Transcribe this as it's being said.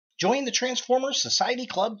Join the Transformers Society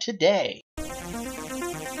Club today.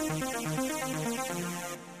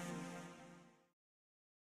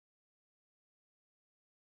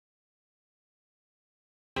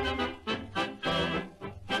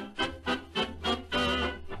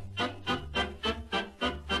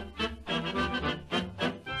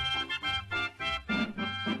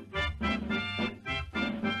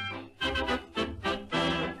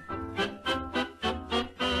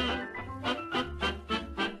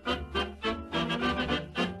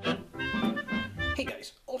 Hey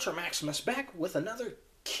guys, Ultra Maximus back with another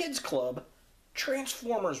Kids Club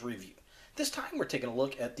Transformers review. This time we're taking a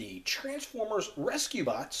look at the Transformers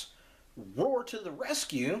Rescuebots, Roar to the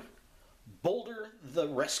Rescue, Boulder the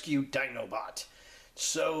Rescue Dinobot.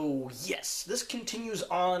 So yes, this continues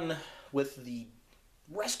on with the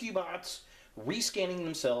Rescuebots rescanning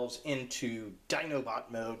themselves into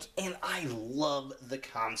Dinobot modes, and I love the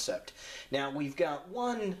concept. Now we've got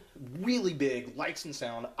one really big lights and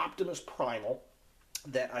sound Optimus Primal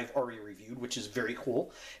that I've already reviewed, which is very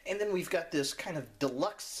cool. And then we've got this kind of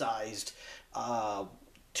deluxe-sized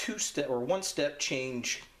two-step or one-step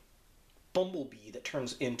change Bumblebee that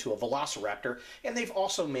turns into a Velociraptor, and they've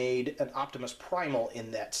also made an Optimus Primal in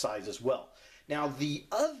that size as well. Now, the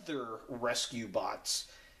other rescue bots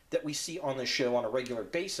that we see on the show on a regular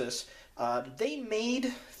basis, they made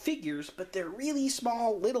figures, but they're really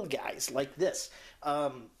small little guys like this.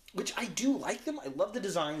 Which I do like them. I love the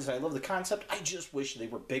designs and I love the concept. I just wish they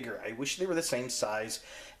were bigger. I wish they were the same size,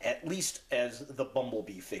 at least as the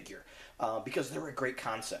Bumblebee figure, because they're a great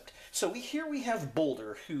concept. So here we have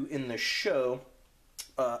Boulder, who in the show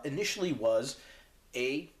initially was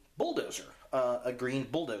a bulldozer, a green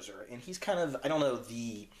bulldozer. And he's kind of, I don't know,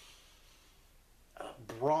 the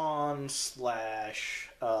brawn slash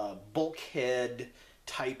bulkhead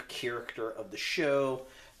type character of the show.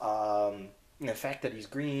 The fact that he's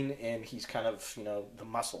green and he's kind of, you know, the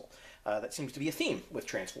muscle. That seems to be a theme with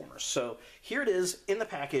Transformers. So here it is in the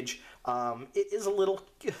package. It is a little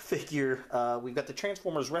figure. We've got the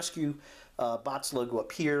Transformers Rescue Bots logo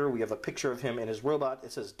up here. We have a picture of him and his robot.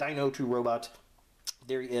 It says Dino to Robot.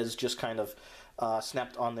 There he is, just kind of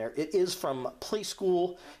snapped on there. It is from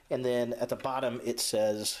Playskool, and then at the bottom it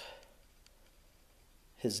says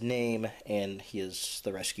his name, and he is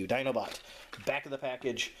the Rescue Dinobot. Back of the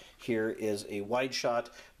package, here is a wide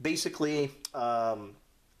shot. Basically,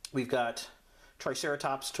 we've got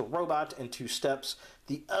Triceratops to Robot and two steps.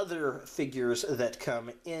 The other figures that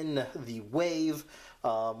come in the wave,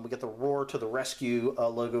 we got the Roar to the Rescue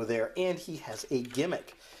logo there, and he has a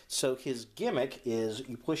gimmick. So his gimmick is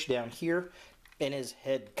you push down here, and his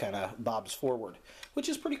head kind of bobs forward, which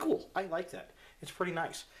is pretty cool. I like that. It's pretty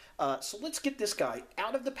nice. So let's get this guy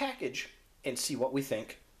out of the package and see what we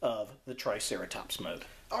think of the Triceratops mode.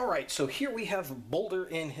 Alright, so here we have Boulder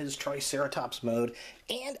in his Triceratops mode,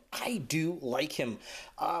 and I do like him.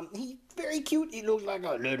 He's very cute. He looks like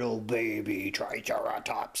a little baby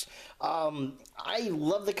Triceratops. I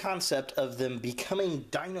love the concept of them becoming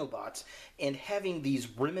Dinobots and having these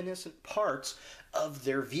reminiscent parts of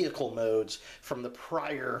their vehicle modes from the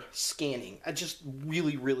prior scanning. Just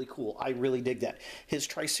really, really cool. I really dig that. His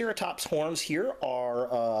Triceratops horns here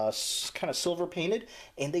are kind of silver painted,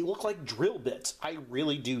 and they look like drill bits. I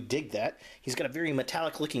really do dig that. He's got a very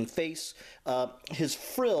metallic looking face. His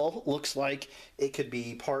frill looks like it could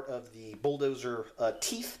be part of the bulldozer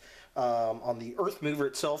teeth. On the Earth Mover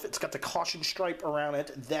itself, it's got the caution stripe around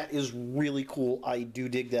it. That is really cool. I do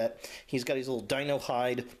dig that. He's got his little dino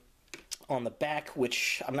hide on the back,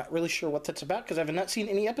 which I'm not really sure what that's about because I have not seen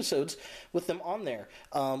any episodes with them on there.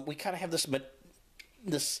 We kind of have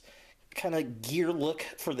this kind of gear look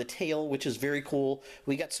for the tail, which is very cool.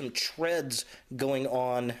 We got some treads going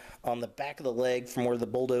on the back of the leg from where the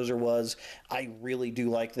bulldozer was. I really do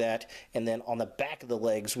like that. And then on the back of the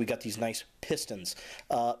legs, we got these nice pistons.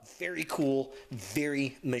 Very cool,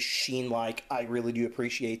 very machine-like. I really do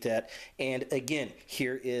appreciate that. And again,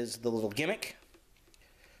 here is the little gimmick.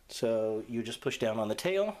 So you just push down on the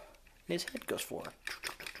tail, and his head goes forward.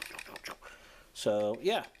 So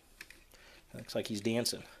yeah, looks like he's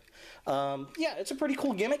dancing. Yeah, it's a pretty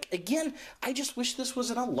cool gimmick. Again, I just wish this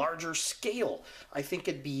was in a larger scale. I think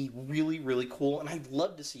it'd be really, really cool, and I'd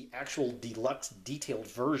love to see actual deluxe detailed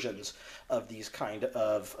versions of these kind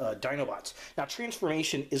of Dinobots. Now,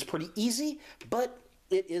 transformation is pretty easy, but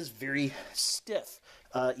it is very stiff.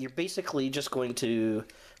 You're basically just going to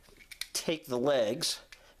take the legs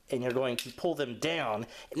and you're going to pull them down,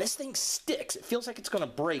 and this thing sticks. It feels like it's going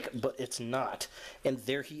to break, but it's not. And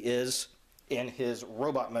there he is in his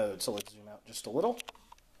robot mode. So let's zoom out just a little.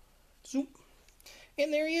 Zoom.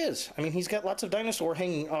 And there he is. I mean, he's got lots of dinosaur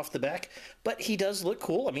hanging off the back, but he does look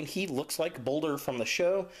cool. I mean, he looks like Boulder from the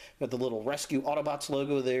show, with the little Rescue Autobots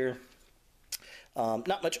logo there.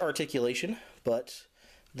 Not much articulation, but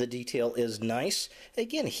the detail is nice.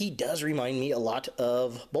 Again, he does remind me a lot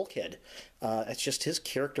of Bulkhead. It's just his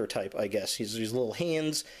character type, I guess. He's these little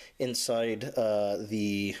hands inside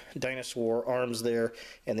the dinosaur arms there,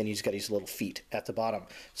 and then he's got his little feet at the bottom.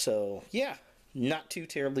 So, yeah, not too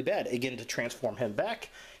terribly bad. Again, to transform him back,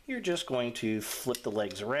 you're just going to flip the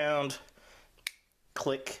legs around,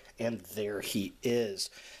 click, and there he is.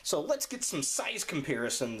 So let's get some size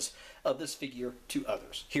comparisons of this figure to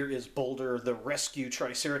others. Here is Boulder the Rescue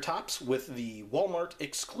Triceratops with the Walmart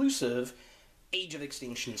exclusive Age of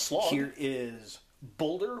Extinction Slog. Here is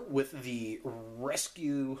Boulder with the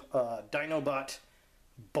Rescue Dinobot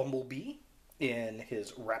Bumblebee in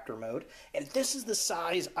his Raptor mode. And this is the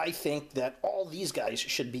size I think that all these guys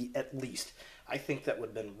should be at least. I think that would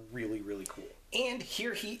have been really, really cool. And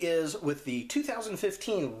here he is with the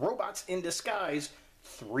 2015 Robots in Disguise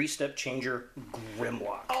 3-Step Changer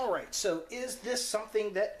Grimlock. Alright, so is this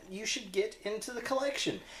something that you should get into the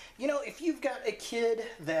collection? You know, if you've got a kid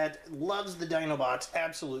that loves the Dinobots,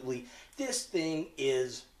 absolutely, this thing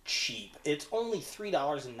is cheap. It's only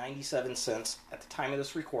 $3.97 at the time of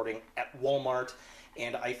this recording at Walmart,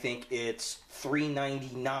 and I think it's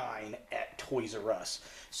 $3.99 at Toys R Us.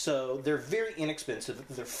 So they're very inexpensive,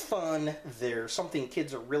 they're fun, they're something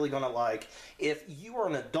kids are really going to like. If you are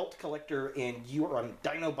an adult collector and you are a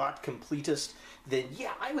Dinobot completist, then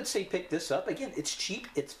yeah, I would say pick this up. Again, it's cheap,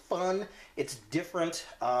 it's fun, it's different.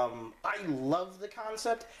 I love the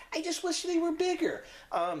concept. I just wish they were bigger.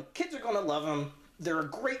 Kids are going to love them. They're a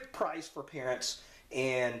great price for parents,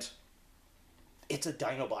 and it's a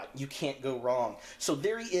Dinobot. You can't go wrong. So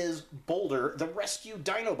there he is, Boulder, the Rescue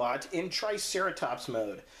Dinobot in Triceratops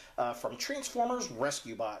mode from Transformers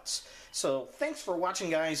Rescuebots. So thanks for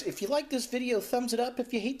watching, guys. If you like this video, thumbs it up.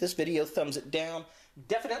 If you hate this video, thumbs it down.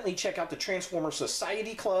 Definitely check out the Transformer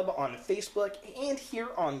Society Club on Facebook and here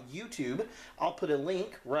on YouTube. I'll put a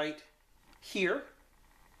link right here.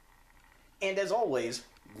 And as always,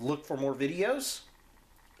 look for more videos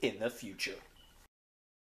in the future.